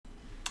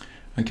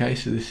Okay,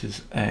 so this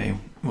is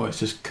it's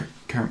just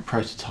current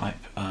prototype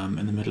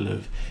in the middle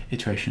of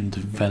iteration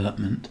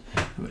development.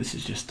 This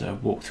is just a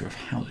walkthrough of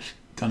how this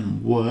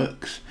gun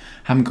works.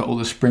 Haven't got all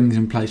the springs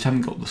in place,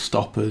 haven't got all the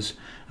stoppers.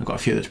 I've got a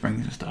few of the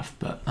springs and stuff,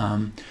 but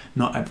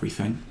not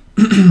everything.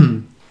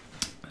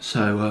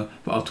 So,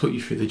 but I'll talk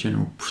you through the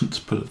general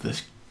principle of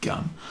this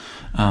gun.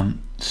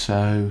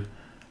 So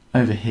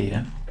over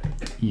here,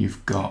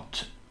 you've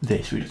got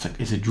this, which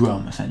is a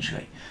drum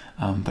essentially.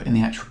 But in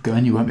the actual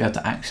gun, you won't be able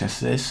to access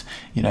this.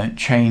 You don't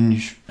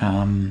change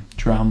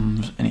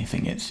drums,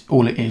 anything. It's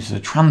all it is a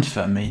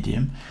transfer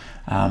medium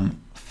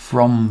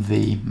from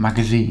the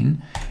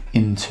magazine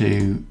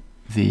into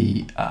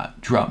the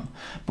drum.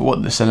 But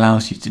what this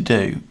allows you to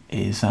do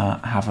is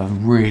have a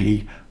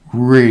really,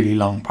 really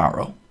long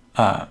barrel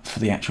for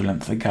the actual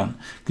length of the gun.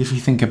 Because if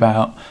you think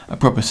about a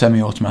proper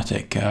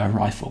semi-automatic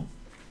rifle,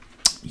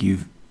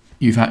 you've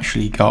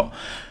actually got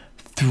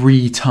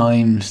 3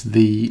 times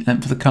the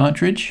length of the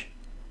cartridge.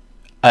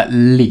 At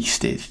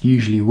least, it's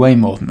usually way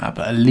more than that,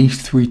 but at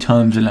least 3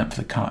 times the length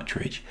of the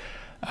cartridge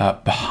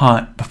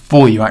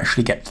before you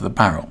actually get to the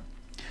barrel.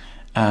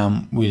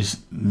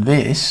 With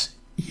this,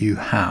 you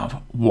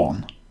have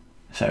 1,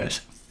 so it's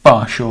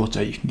far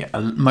shorter. You can get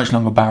a much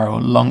longer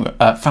barrel,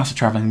 faster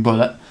travelling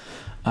bullet.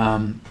 There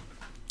are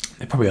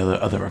probably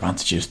other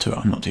advantages to it.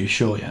 I'm not too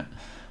sure yet,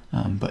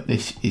 but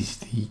this is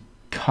the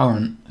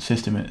current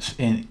system. It's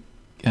in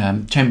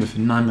chamber for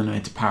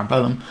 9mm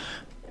parabellum.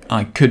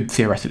 I could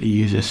theoretically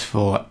use this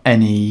for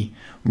any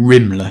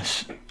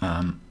rimless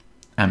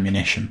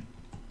ammunition.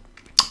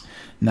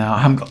 Now I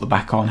haven't got the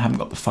back on, haven't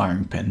got the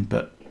firing pin,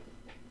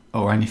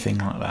 or anything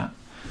like that.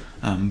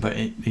 But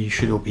these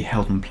should all be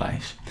held in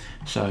place.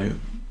 So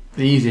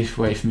the easiest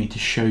way for me to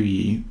show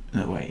you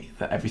the way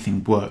that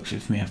everything works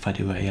is for me if I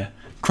do a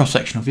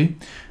cross-sectional view,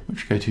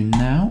 which I go to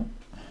now.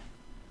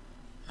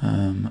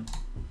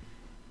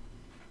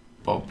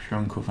 Bob, your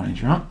uncle finds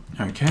you out.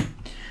 Okay,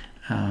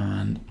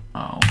 and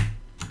I'll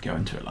go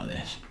into it like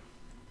this.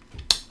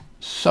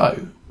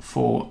 So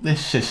for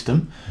this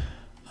system,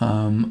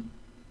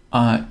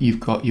 you've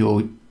got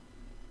your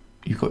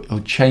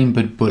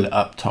chambered bullet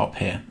up top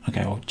here.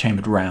 Okay, or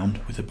chambered round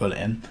with a bullet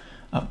in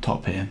up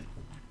top here,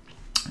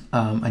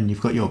 and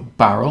you've got your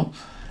barrel,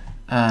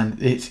 and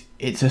it's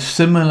a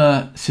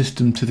similar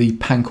system to the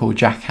Pancor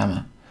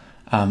jackhammer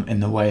in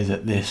the way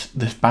that this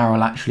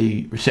barrel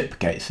actually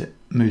reciprocates. It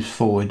moves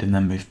forward and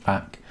then moves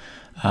back.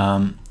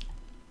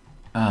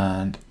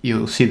 And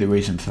you'll see the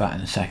reason for that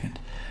in a second.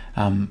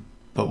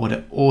 But what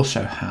it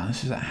also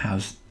has is it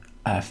has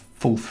a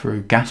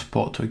fall-through gas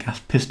port to a gas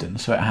piston,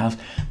 so it has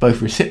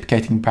both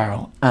reciprocating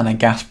barrel and a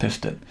gas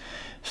piston.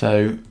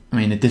 So, I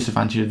mean, the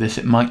disadvantage of this,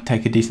 it might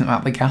take a decent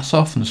amount of the gas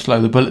off and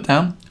slow the bullet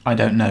down. I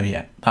don't know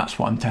yet. That's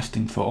what I'm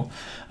testing for.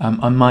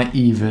 I might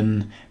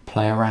even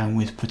play around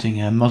with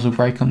putting a muzzle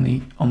brake on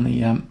the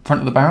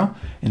front of the barrel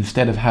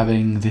instead of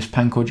having this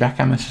Pancor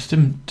jackhammer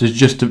system,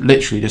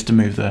 literally just to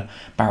move the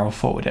barrel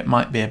forward. It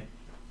might be a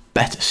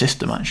better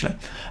system actually.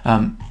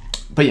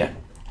 But yeah,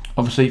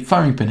 obviously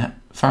firing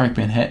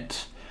pin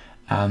hits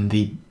and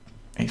the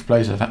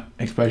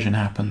explosion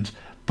happens.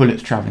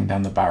 Bullets travelling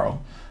down the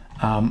barrel.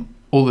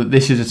 All that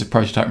this is a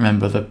prototype.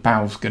 Remember, the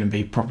barrel's going to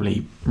be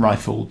properly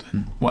rifled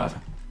and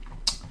whatever.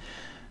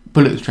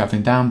 Bullets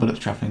travelling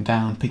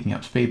down, picking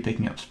up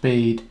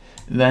speed.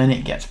 Then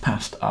it gets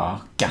past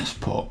our gas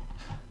port.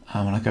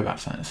 When I go back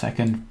to that in a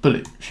second,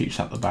 bullet shoots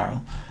out the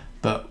barrel.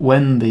 But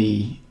when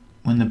the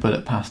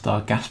bullet passed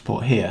our gas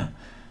port here,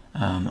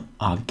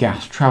 our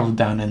gas travelled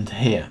down into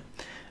here.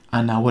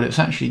 And now what it's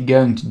actually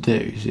going to do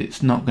is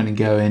it's not going to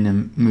go in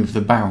and move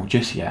the barrel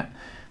just yet.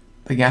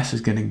 The gas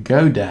is going to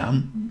go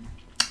down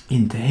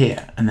into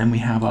here, and then we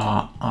have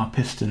our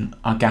piston,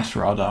 our gas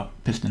rod, our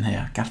piston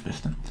here, gas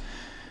piston.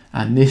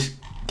 And this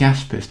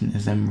gas piston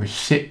is then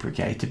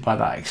reciprocated by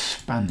that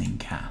expanding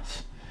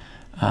gas,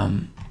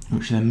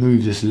 which then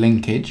moves this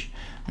linkage,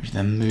 which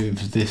then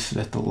moves this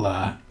little,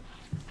 well,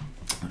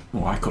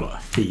 I call it a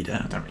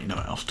feeder. I don't really know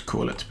what else to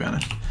call it, to be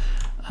honest.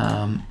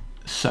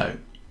 So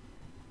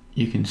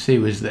you can see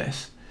with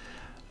this,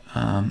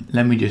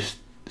 let me just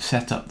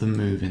set up the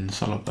move in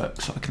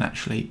SolidWorks so I can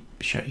actually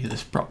show you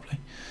this properly.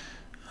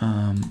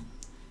 1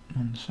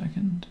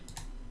 second.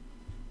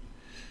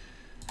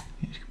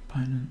 Use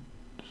components.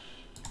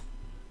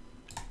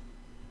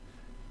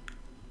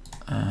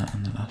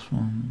 And the last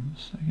 1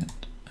 second.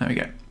 There we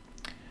go.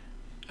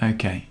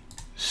 Okay,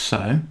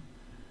 so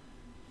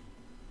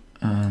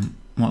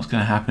what's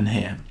going to happen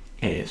here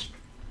is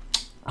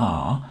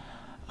our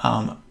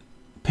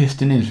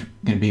piston is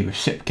going to be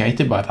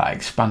reciprocated by that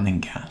expanding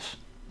gas.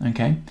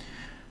 Okay,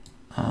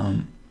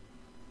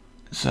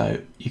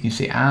 so you can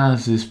see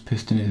as this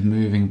piston is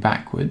moving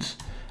backwards,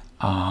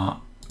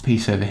 our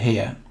piece over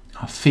here,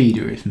 our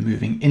feeder, is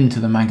moving into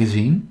the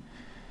magazine.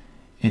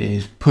 It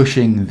is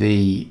pushing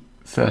the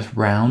first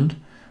round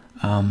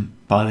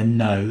by the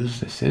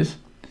nose, this is,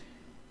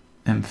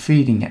 and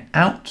feeding it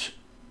out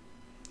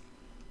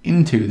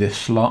into this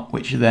slot,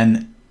 which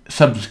then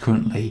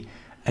subsequently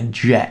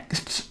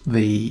ejects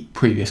the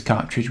previous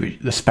cartridge,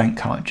 the spent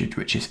cartridge,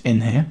 which is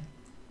in here.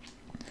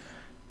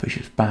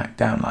 pushes back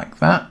down like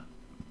that.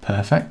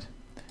 Perfect.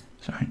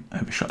 Sorry,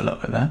 overshot a little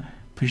bit there.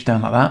 Push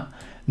down like that.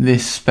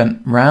 This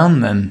spent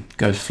round then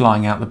goes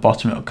flying out the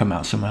bottom. It'll come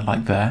out somewhere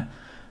like there.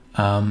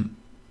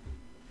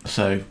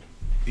 So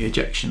the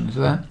ejection's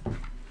there.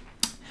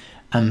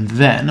 And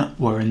then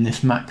we're in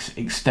this max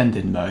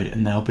extended mode,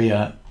 and there'll be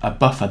a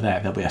buffer there.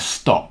 There'll be a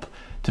stop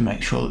to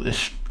make sure that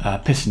this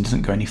piston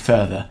doesn't go any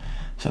further,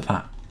 so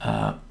that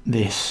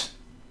this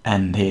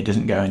end here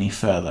doesn't go any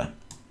further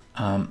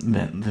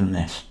than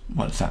this.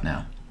 What's that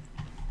now?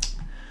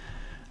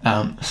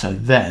 So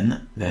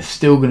then there's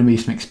still going to be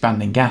some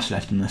expanding gas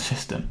left in the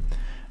system,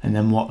 and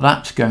then what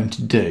that's going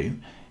to do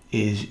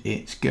is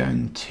it's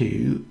going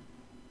to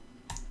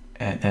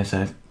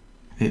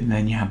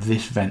then you have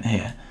this vent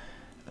here,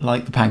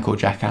 like the Pancore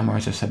jackhammer,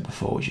 as I said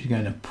before, which is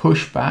going to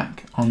push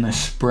back on this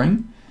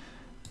spring,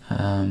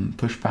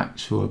 push back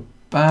to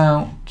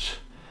about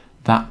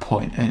that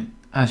point. And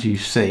as you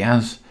see,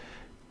 as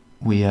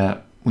we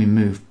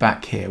move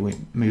back here, we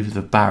move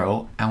the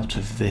barrel out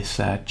of this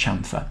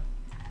chamfer.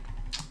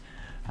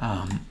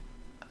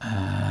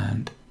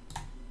 And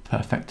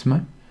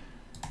perfectimo.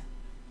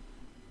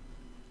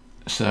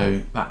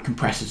 So that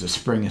compresses the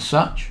spring as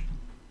such.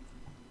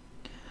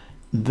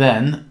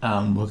 Then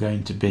we're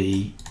going to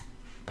be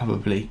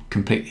probably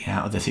completely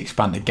out of this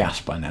expanded gas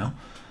by now.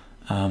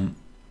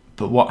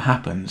 But what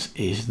happens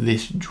is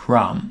this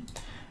drum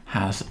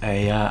has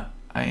a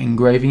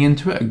engraving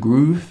into it, a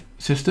groove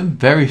system,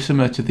 very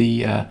similar to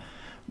the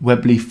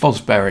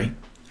Webley-Fosbury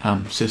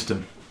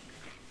system,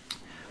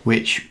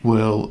 which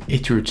will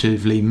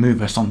iteratively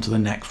move us on to the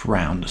next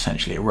round,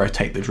 essentially,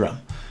 rotate the drum.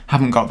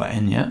 Haven't got that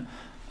in yet.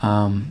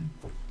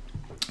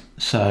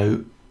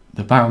 So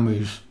the barrel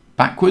moves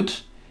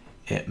backwards,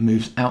 it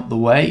moves out the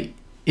way,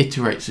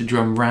 iterates the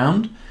drum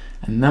round,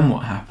 and then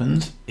what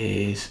happens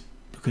is,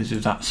 because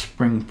of that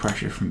spring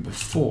pressure from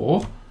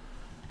before,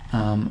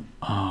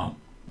 our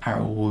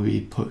barrel will be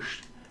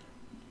pushed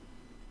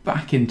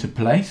back into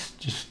place,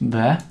 just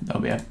there.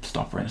 There'll be a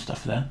stopper and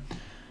stuff there.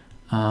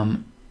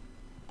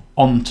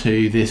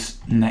 Onto this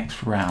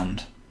next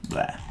round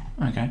there.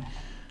 Okay,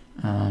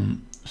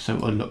 so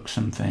it will look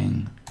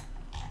something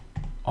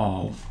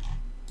of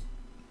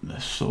the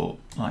sort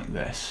like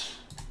this.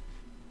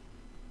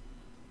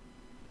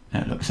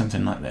 It looks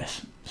something like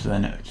this. So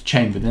then it's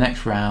chained with the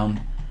next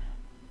round,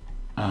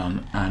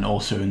 and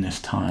also in this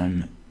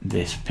time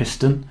this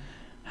piston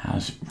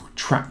has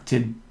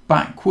retracted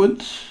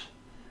backwards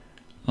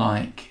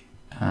like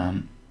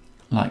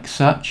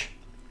such.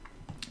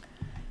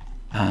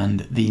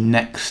 And the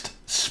next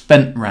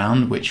spent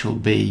round, which will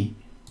be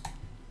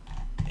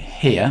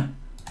here,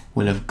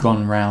 will have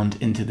gone round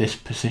into this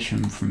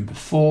position from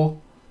before.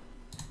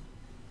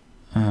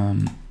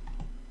 And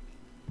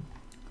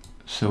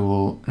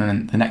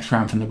then the next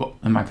round from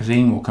the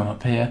magazine will come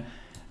up here,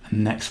 and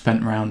the next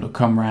spent round will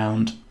come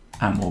round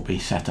and will be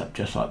set up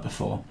just like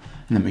before.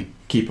 And then we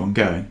keep on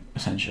going,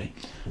 essentially,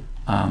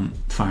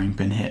 firing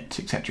pin hits,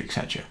 etc.,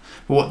 etc.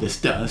 But what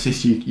this does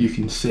is you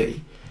can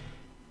see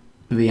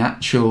the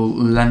actual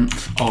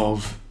length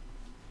of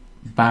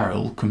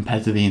barrel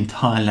compared to the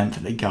entire length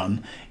of the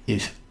gun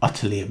is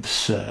utterly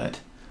absurd.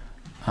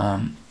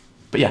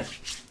 But yeah,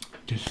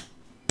 just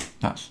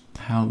that's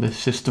how this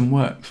system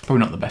works. Probably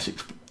not the best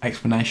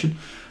explanation,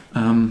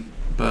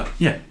 but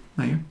yeah,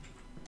 there you go.